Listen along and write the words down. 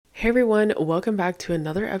Hey everyone, welcome back to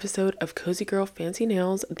another episode of Cozy Girl Fancy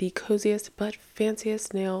Nails, the coziest but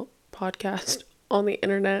fanciest nail podcast on the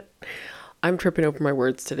internet. I'm tripping over my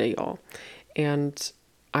words today, y'all. And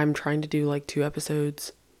I'm trying to do like 2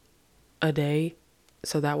 episodes a day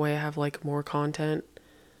so that way I have like more content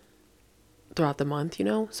throughout the month,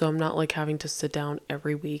 So I'm not like having to sit down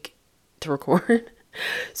every week to record.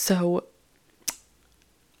 So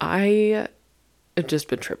I have just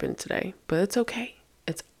been tripping today, but it's okay.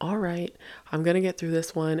 It's all right. I'm going to get through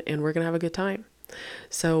this one and we're going to have a good time.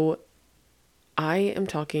 So I am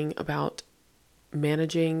talking about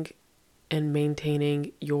managing and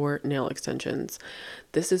maintaining your nail extensions.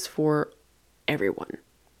 This is for everyone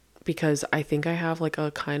because I think I have like a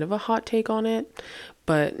kind of a hot take on it,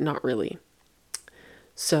 but not really.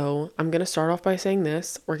 So I'm going to start off by saying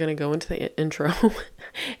this. We're going to go into the intro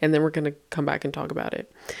and then we're going to come back and talk about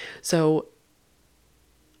it. So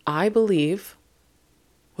I believe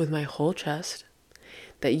with my whole chest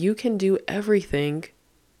that you can do everything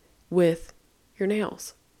with your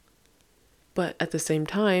nails. But at the same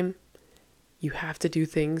time, you have to do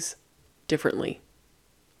things differently.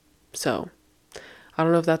 So, I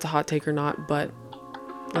don't know if that's a hot take or not, but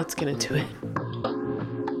let's get into it.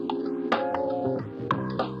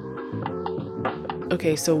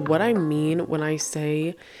 Okay, so what I mean when I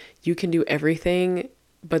say you can do everything,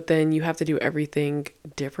 but then you have to do everything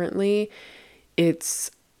differently,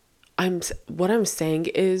 what I'm saying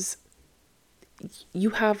is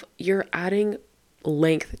you're adding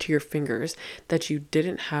length to your fingers that you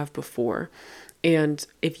didn't have before. And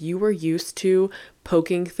if you were used to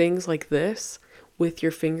poking things like this with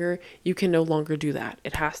your finger, you can no longer do that.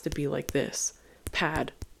 It has to be like this.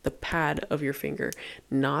 The pad of your finger,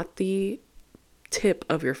 not the tip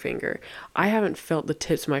of your finger. I haven't felt the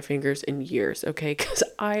tips of my fingers in years, okay? Because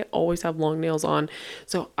I always have long nails on,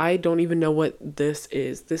 so I don't even know what this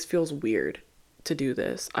is. This feels weird to do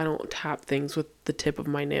this. I don't tap things with the tip of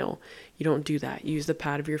my nail. You don't do that. You use the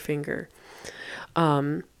pad of your finger.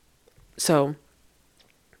 So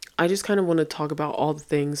I just kind of want to talk about all the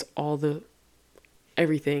things,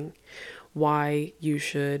 everything, why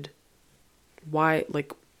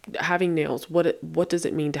like having nails, what does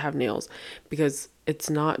it mean to have nails? Because it's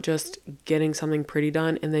not just getting something pretty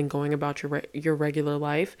done and then going about your regular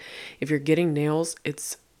life. If you're getting nails,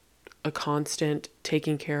 it's a constant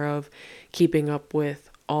taking care of, keeping up with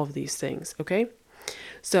all of these things, okay?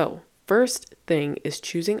 So, first thing is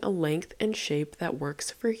choosing a length and shape that works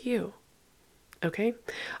for you. Okay?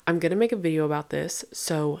 I'm going to make a video about this,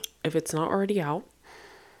 so if it's not already out,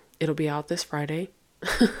 it'll be out this Friday.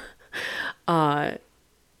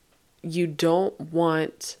 You don't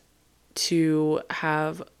want to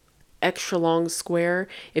have extra long square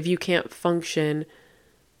if you can't function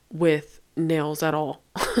with nails at all.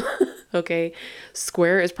 Okay?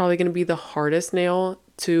 Square is probably going to be the hardest nail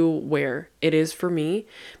to wear. It is for me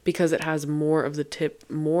because it has more of the tip,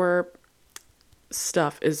 more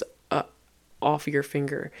stuff is off your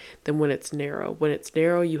finger than when it's narrow. When it's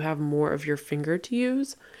narrow, you have more of your finger to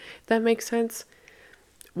use. If that makes sense.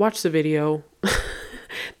 Watch the video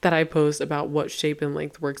that I post about what shape and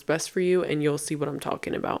length works best for you, and you'll see what I'm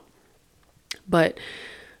talking about. But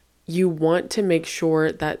you want to make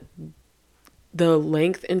sure that the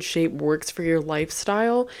length and shape works for your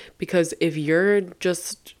lifestyle, because if you're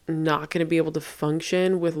just not going to be able to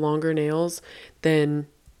function with longer nails, then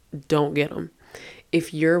don't get them.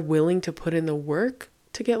 If you're willing to put in the work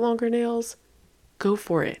to get longer nails, go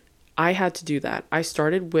for it. I had to do that. I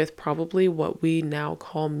started with probably what we now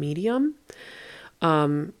call medium,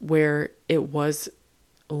 where it was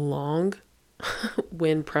long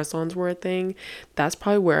when press-ons were a thing. That's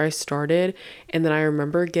probably where I started. And then I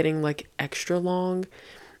remember getting like extra long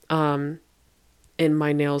in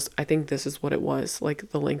my nails. I think this is what it was, like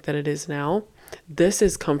the length that it is now. This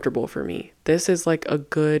is comfortable for me. This is like a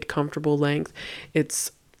good, comfortable length.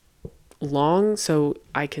 It's long so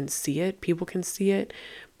I can see it, people can see it,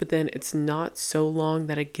 but then it's not so long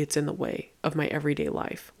that it gets in the way of my everyday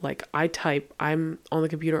life. Like I'm on the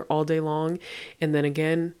computer all day long, and then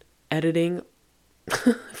again, editing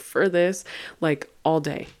for this, like all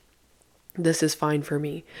day. This is fine for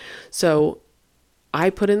me. So I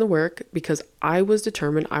put in the work because I was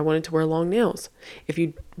determined I wanted to wear long nails. If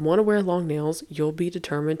you want to wear long nails, you'll be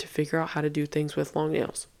determined to figure out how to do things with long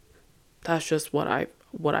nails. That's just what I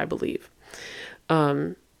believe.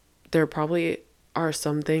 There probably are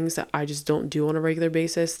some things that I just don't do on a regular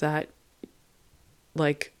basis that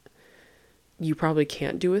like you probably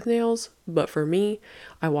can't do with nails, but for me,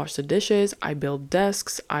 I wash the dishes, I build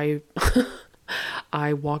desks, I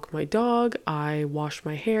I walk my dog, I wash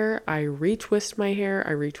my hair, I retwist my hair,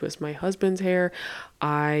 I retwist my husband's hair,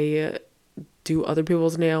 I do other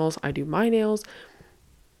people's nails, I do my nails.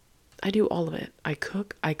 I do all of it. I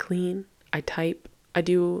cook, I clean, I type, I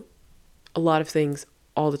do a lot of things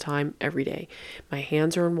all the time, every day. My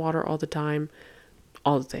hands are in water all the time,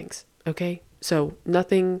 all the things. Okay? So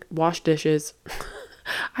nothing, wash dishes.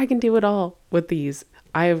 I can do it all with these.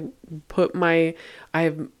 I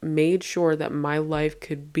have made sure that my life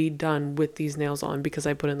could be done with these nails on because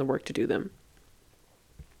I put in the work to do them.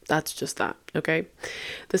 That's just that, okay?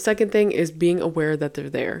 The second thing is being aware that they're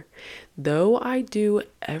there. Though I do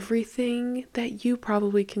everything that you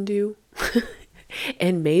probably can do,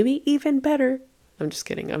 and maybe even better. I'm just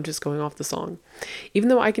kidding. I'm just going off the song. Even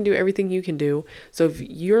though I can do everything you can do. So if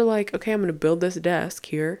you're like, okay, I'm going to build this desk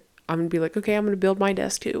here, I'm going to be like, okay, I'm going to build my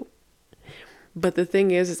desk too. But the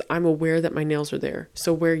thing is I'm aware that my nails are there.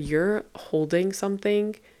 So where you're holding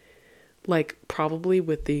something, like probably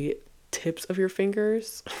with the tips of your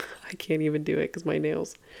fingers, I can't even do it because my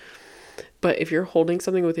nails. But if you're holding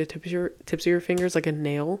something with your tips of your fingers, like a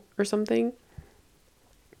nail or something,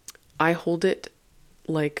 I hold it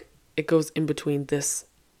like it goes in between this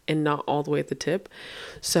and not all the way at the tip.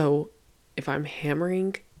 So if I'm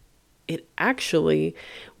hammering, it actually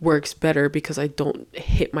works better because I don't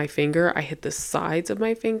hit my finger. I hit the sides of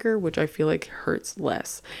my finger, which I feel like hurts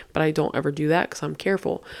less. But I don't ever do that because I'm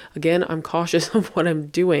careful. Again, I'm cautious of what I'm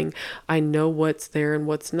doing. I know what's there and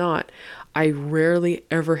what's not. I rarely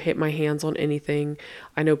ever hit my hands on anything.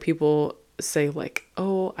 I know people say like,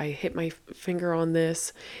 oh, I hit my finger on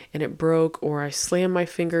this and it broke, or I slammed my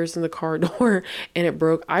fingers in the car door and it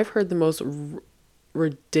broke. I've heard the most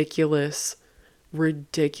ridiculous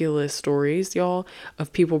stories, y'all,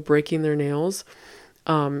 of people breaking their nails.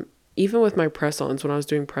 Even with my press-ons, when I was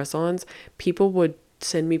doing press-ons, people would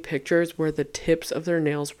send me pictures where the tips of their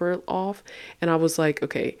nails were off, and I was like,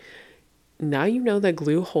 okay, now you know that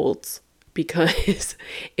glue holds, because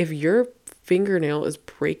if your fingernail is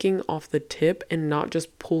breaking off the tip and not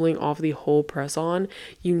just pulling off the whole press-on,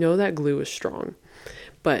 you know that glue is strong.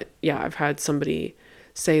 But yeah, I've had somebody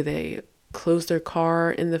say they closed their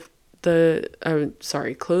car in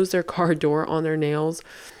close their car door on their nails.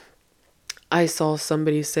 I saw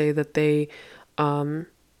somebody say that their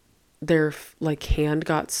like hand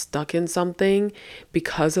got stuck in something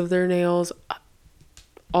because of their nails.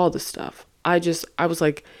 All the stuff. I was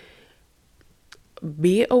like,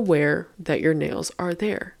 be aware that your nails are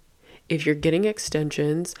there. If you're getting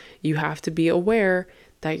extensions, you have to be aware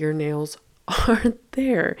that your nails aren't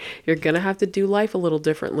there. You're gonna have to do life a little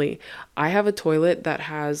differently. I have a toilet that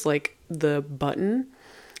has like the button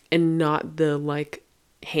and not the like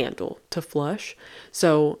handle to flush.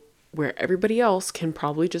 So where everybody else can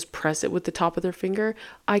probably just press it with the top of their finger,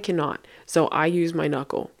 I cannot. So I use my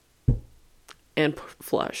knuckle and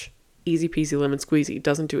flush. Easy peasy lemon squeezy. It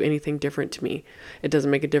doesn't do anything different to me. It doesn't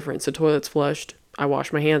make a difference. The toilet's flushed. I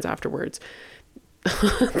wash my hands afterwards.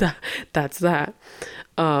 That's that.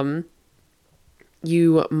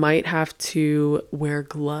 You might have to wear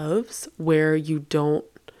gloves where you don't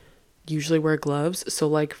usually wear gloves. So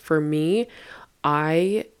like for me,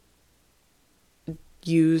 I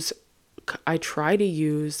try to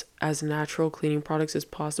use as natural cleaning products as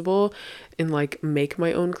possible and like make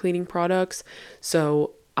my own cleaning products.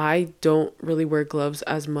 So I don't really wear gloves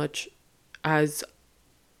as much as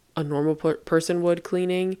a normal person would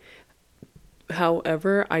cleaning.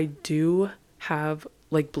 However, I do have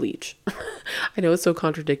like bleach. I know it's so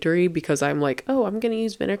contradictory because I'm like, oh, I'm going to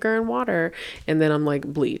use vinegar and water. And then I'm like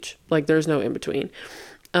bleach. Like there's no in between.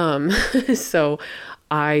 So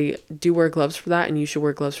I do wear gloves for that, and you should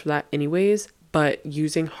wear gloves for that anyways. But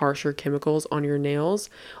using harsher chemicals on your nails,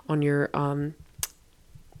 on your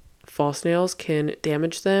false nails, can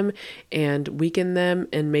damage them and weaken them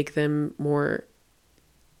and make them more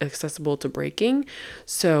accessible to breaking.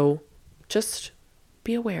 So just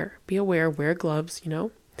be aware, wear gloves, you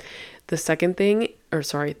know. The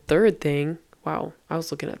third thing, wow, I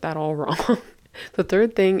was looking at that all wrong. The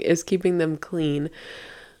third thing is keeping them clean,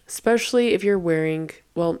 especially if you're wearing,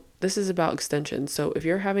 well, this is about extensions. So if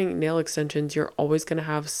you're having nail extensions, you're always going to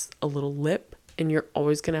have a little lip and you're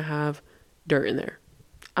always going to have dirt in there.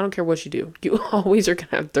 I don't care what you do. You always are going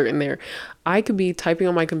to have dirt in there. I could be typing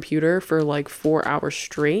on my computer for like 4 hours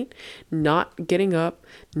straight, not getting up,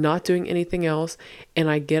 not doing anything else. And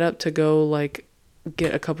I get up to go like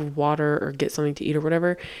get a cup of water or get something to eat or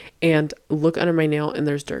whatever, and look under my nail and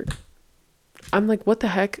there's dirt. I'm like, what the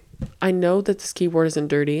heck? I know that this keyboard isn't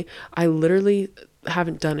dirty. I literally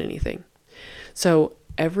haven't done anything. So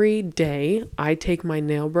every day I take my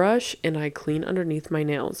nail brush and I clean underneath my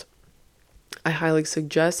nails. I highly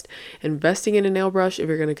suggest investing in a nail brush if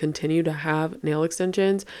you're going to continue to have nail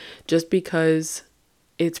extensions, just because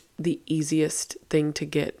it's the easiest thing to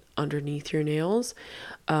get underneath your nails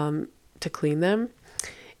to clean them.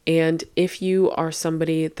 And if you are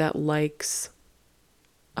somebody that likes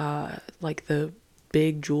like the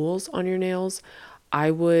big jewels on your nails,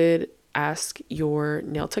 I would ask your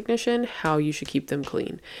nail technician how you should keep them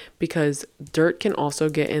clean, because dirt can also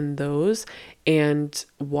get in those and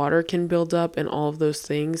water can build up and all of those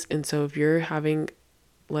things. And so if you're having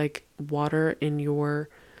like water in your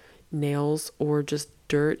nails or just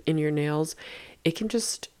dirt in your nails, it can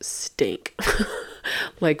just stink.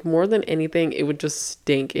 Like more than anything, it would just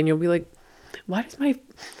stink and you'll be like, why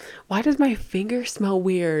does my finger smell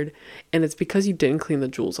weird? And it's because you didn't clean the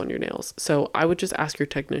jewels on your nails. So I would just ask your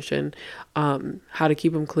technician how to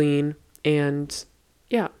keep them clean. And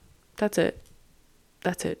yeah, that's it.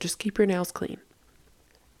 Just keep your nails clean.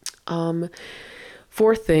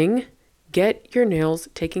 Fourth thing, get your nails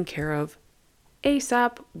taken care of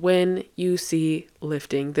ASAP when you see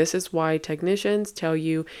lifting. This is why technicians tell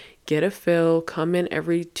you get a fill, come in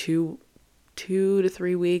every 2 to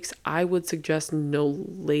 3 weeks. I would suggest no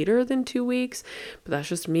later than 2 weeks, but that's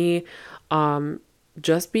just me.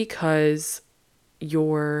 Just because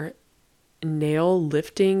your nail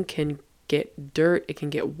lifting can get dirt, it can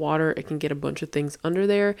get water, it can get a bunch of things under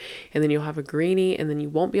there, and then you'll have a greenie, and then you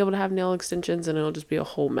won't be able to have nail extensions, and it'll just be a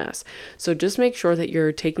whole mess. So just make sure that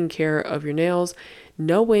you're taking care of your nails,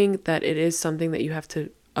 knowing that it is something that you have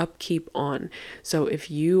to upkeep on. So if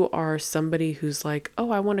you are somebody who's like,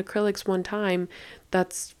 oh, I want acrylics one time,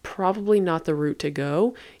 that's probably not the route to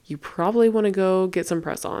go. You probably want to go get some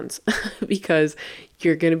press-ons because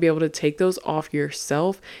you're going to be able to take those off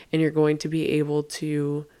yourself and you're going to be able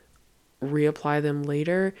to reapply them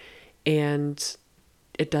later, and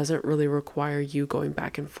it doesn't really require you going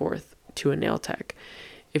back and forth to a nail tech.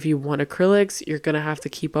 If you want acrylics, you're going to have to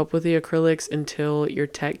keep up with the acrylics until your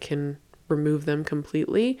tech can remove them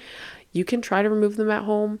completely. You can try to remove them at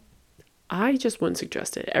home. I just wouldn't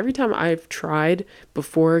suggest it. Every time I've tried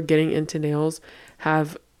before getting into nails,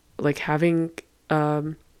 having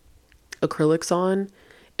acrylics on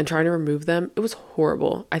and trying to remove them, it was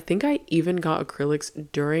horrible. I think I even got acrylics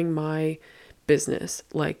during my business.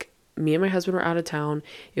 Like, me and my husband were out of town.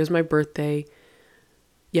 It was my birthday.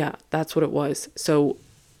 Yeah, that's what it was. So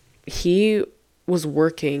he was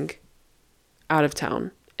working out of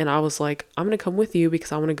town. And I was like, I'm going to come with you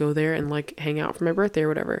because I want to go there and like hang out for my birthday or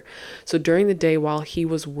whatever. So during the day while he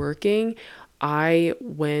was working, I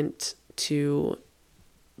went to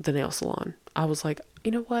the nail salon. I was like, you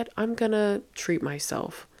know what? I'm going to treat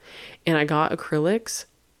myself. And I got acrylics.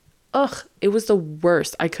 Ugh, it was the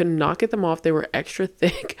worst. I could not get them off. They were extra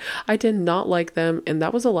thick. I did not like them. And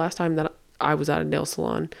that was the last time that I was at a nail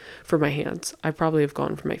salon for my hands. I probably have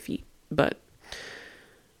gone for my feet. But,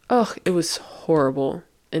 ugh, it was horrible.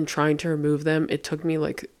 And trying to remove them, it took me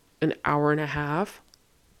like an hour and a half.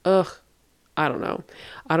 Ugh, I don't know.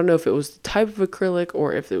 I don't know if it was the type of acrylic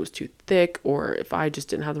or if it was too thick or if I just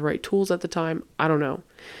didn't have the right tools at the time. I don't know.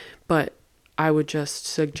 But I would just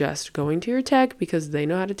suggest going to your tech because they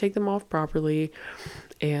know how to take them off properly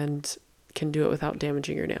and can do it without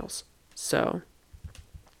damaging your nails. So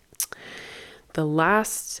the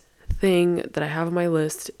last thing that I have on my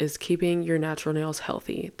list is keeping your natural nails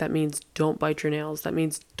healthy. That means don't bite your nails. That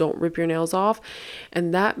means don't rip your nails off.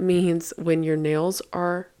 And that means when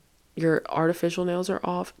your artificial nails are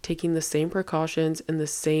off, taking the same precautions and the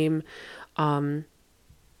same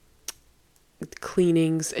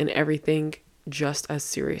cleanings and everything just as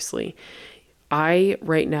seriously.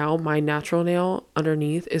 Right now, my natural nail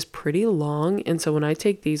underneath is pretty long. And so when I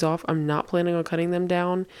take these off, I'm not planning on cutting them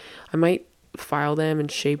down. I might file them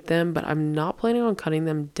and shape them, but I'm not planning on cutting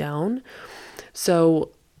them down.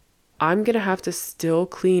 So I'm going to have to still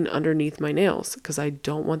clean underneath my nails because I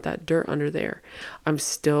don't want that dirt under there. I'm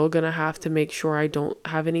still going to have to make sure I don't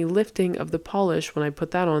have any lifting of the polish when I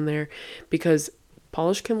put that on there, because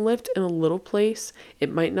polish can lift in a little place.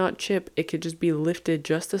 It might not chip. It could just be lifted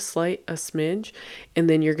just a smidge, and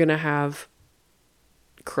then you're going to have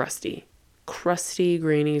crusty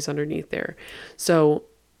greenies underneath there. So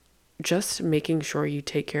just making sure you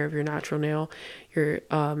take care of your natural nail,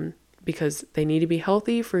 because they need to be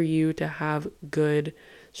healthy for you to have good,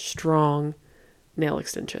 strong nail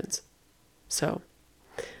extensions. So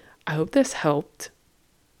I hope this helped.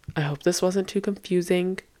 I hope this wasn't too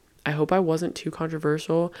confusing. I hope I wasn't too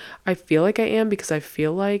controversial. I feel like I am, because I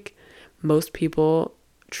feel like most people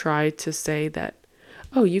try to say that,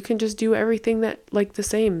 oh, you can just do everything that like the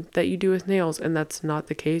same that you do with nails. And that's not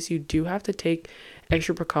the case. You do have to take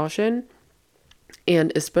extra precaution.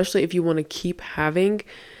 And especially if you want to keep having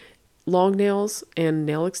long nails and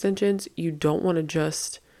nail extensions, you don't want to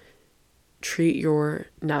just treat your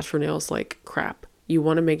natural nails like crap. You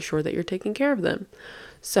want to make sure that you're taking care of them.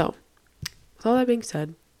 So, with all that being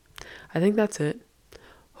said, I think that's it.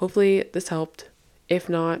 Hopefully this helped. If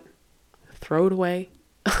not, throw it away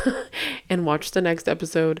and watch the next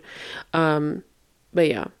episode. But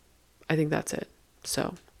yeah, I think that's it.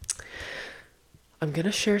 So I'm going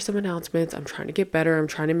to share some announcements. I'm trying to get better. I'm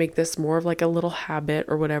trying to make this more of like a little habit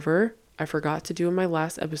or whatever. I forgot to do in my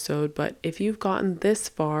last episode, but if you've gotten this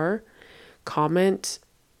far, comment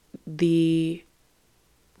the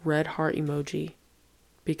red heart emoji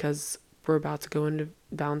because we're about to go into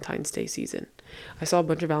Valentine's Day season. I saw a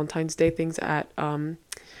bunch of Valentine's Day things at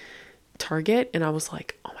Target and I was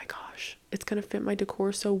like, oh my gosh, it's going to fit my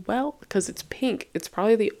decor so well because it's pink. It's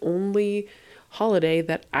probably the only holiday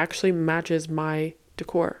that actually matches my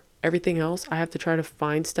decor. Everything else, I have to try to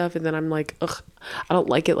find stuff and then I'm like, ugh, I don't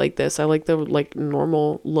like it like this. I like the like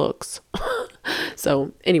normal looks.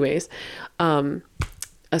 So anyways,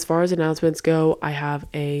 as far as announcements go, I have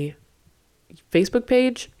a Facebook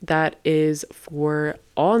page that is for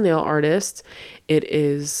all nail artists. It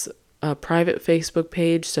is a private Facebook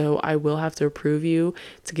page, so I will have to approve you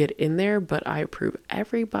to get in there, but I approve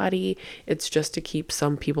everybody. It's just to keep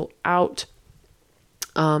some people out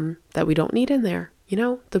that we don't need in there. You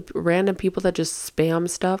know, the random people that just spam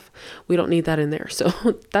stuff, we don't need that in there. So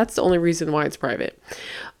that's the only reason why it's private.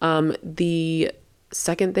 The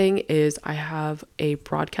second thing is I have a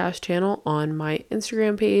broadcast channel on my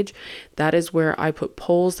Instagram page. That is where I put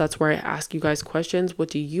polls. That's where I ask you guys questions. What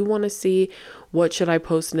do you want to see? What should I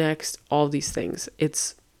post next? All these things.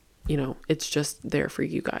 It's, you know, it's just there for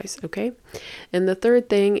you guys. Okay. And the third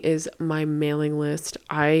thing is my mailing list.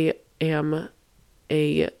 I am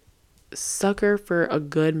a sucker for a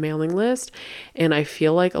good mailing list. And I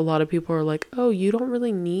feel like a lot of people are like, oh, you don't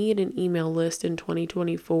really need an email list in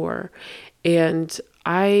 2024. And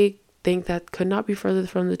I think that could not be further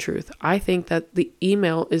from the truth. I think that the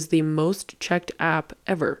email is the most checked app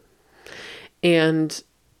ever. And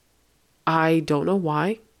I don't know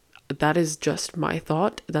why. That is just my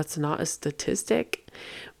thought. That's not a statistic,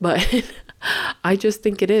 but I just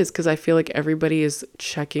think it is because I feel like everybody is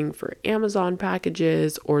checking for Amazon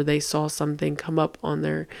packages or they saw something come up on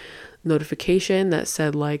their notification that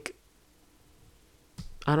said like,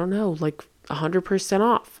 I don't know, like 100%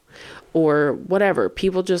 off or whatever.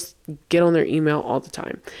 People just get on their email all the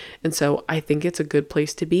time. And so I think it's a good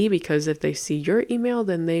place to be because if they see your email,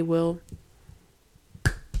 then they will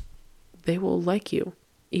like you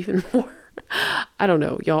even more. I don't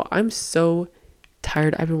know, y'all. I'm so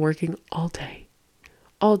tired. I've been working all day,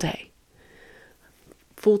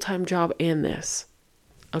 full-time job and this.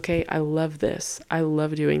 Okay. I love this. I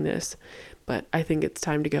love doing this, but I think it's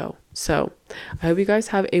time to go. So I hope you guys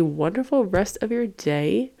have a wonderful rest of your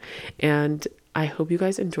day. And I hope you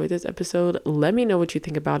guys enjoyed this episode. Let me know what you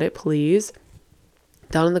think about it, please,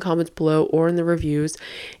 down in the comments below or in the reviews.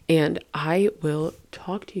 And I will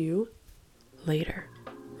talk to you later.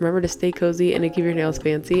 Remember to stay cozy and to keep your nails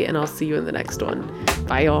fancy, and I'll see you in the next one.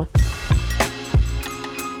 Bye, y'all.